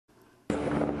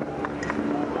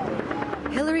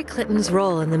Hillary Clinton's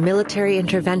role in the military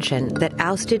intervention that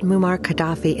ousted Muammar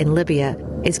Gaddafi in Libya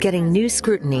is getting new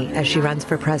scrutiny as she runs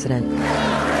for president.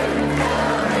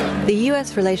 The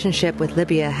U.S. relationship with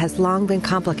Libya has long been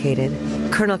complicated.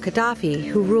 Colonel Gaddafi,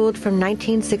 who ruled from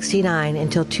 1969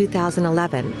 until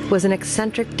 2011, was an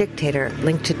eccentric dictator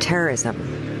linked to terrorism.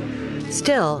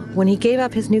 Still, when he gave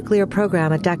up his nuclear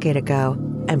program a decade ago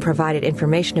and provided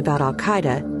information about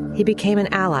al-Qaeda, he became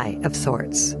an ally of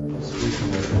sorts.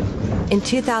 In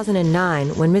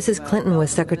 2009, when Mrs. Clinton was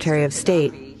Secretary of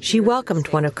State, she welcomed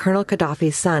one of Colonel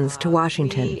Gaddafi's sons to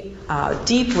Washington. We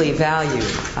deeply value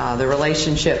the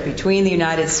relationship between the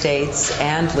United States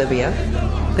and Libya.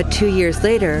 But 2 years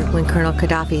later, when Colonel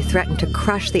Gaddafi threatened to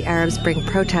crush the Arab Spring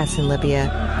protests in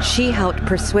Libya, she helped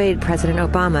persuade President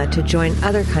Obama to join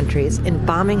other countries in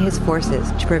bombing his forces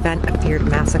to prevent a feared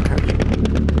massacre.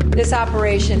 This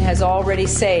operation has already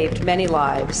saved many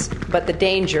lives, but the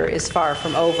danger is far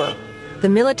from over. The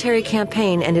military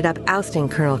campaign ended up ousting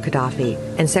Colonel Gaddafi,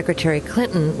 and Secretary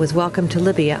Clinton was welcomed to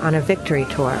Libya on a victory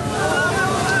tour.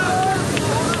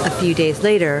 A few days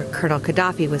later, Colonel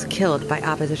Gaddafi was killed by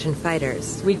opposition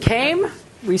fighters. We came,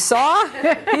 we saw,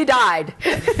 he died.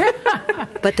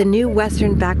 But the new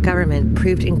Western-backed government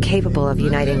proved incapable of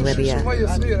uniting Libya.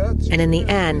 And in the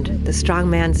end, the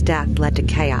strongman's death led to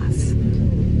chaos.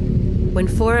 When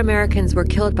 4 Americans were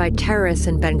killed by terrorists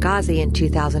in Benghazi in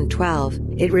 2012,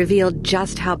 it revealed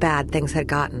just how bad things had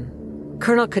gotten.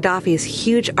 Colonel Gaddafi's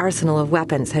huge arsenal of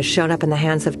weapons has shown up in the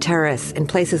hands of terrorists in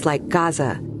places like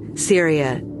Gaza,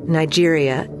 Syria,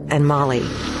 Nigeria, and Mali.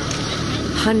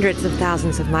 Hundreds of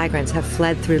thousands of migrants have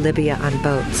fled through Libya on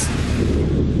boats.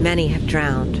 Many have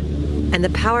drowned. And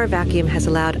the power vacuum has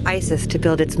allowed ISIS to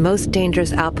build its most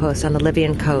dangerous outpost on the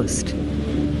Libyan coast.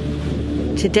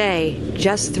 Today,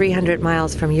 just 300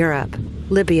 miles from Europe,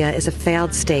 Libya is a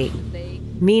failed state.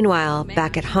 Meanwhile,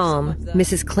 back at home,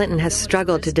 Mrs. Clinton has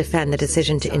struggled to defend the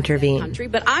decision to intervene.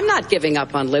 But I'm not giving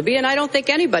up on Libya, and I don't think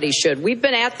anybody should. We've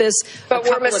been at this But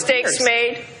were mistakes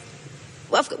made?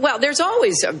 Well, there's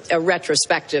always a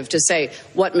retrospective to say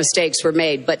what mistakes were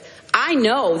made, but I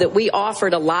know that we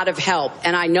offered a lot of help,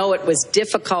 and I know it was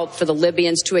difficult for the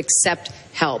Libyans to accept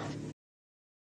help.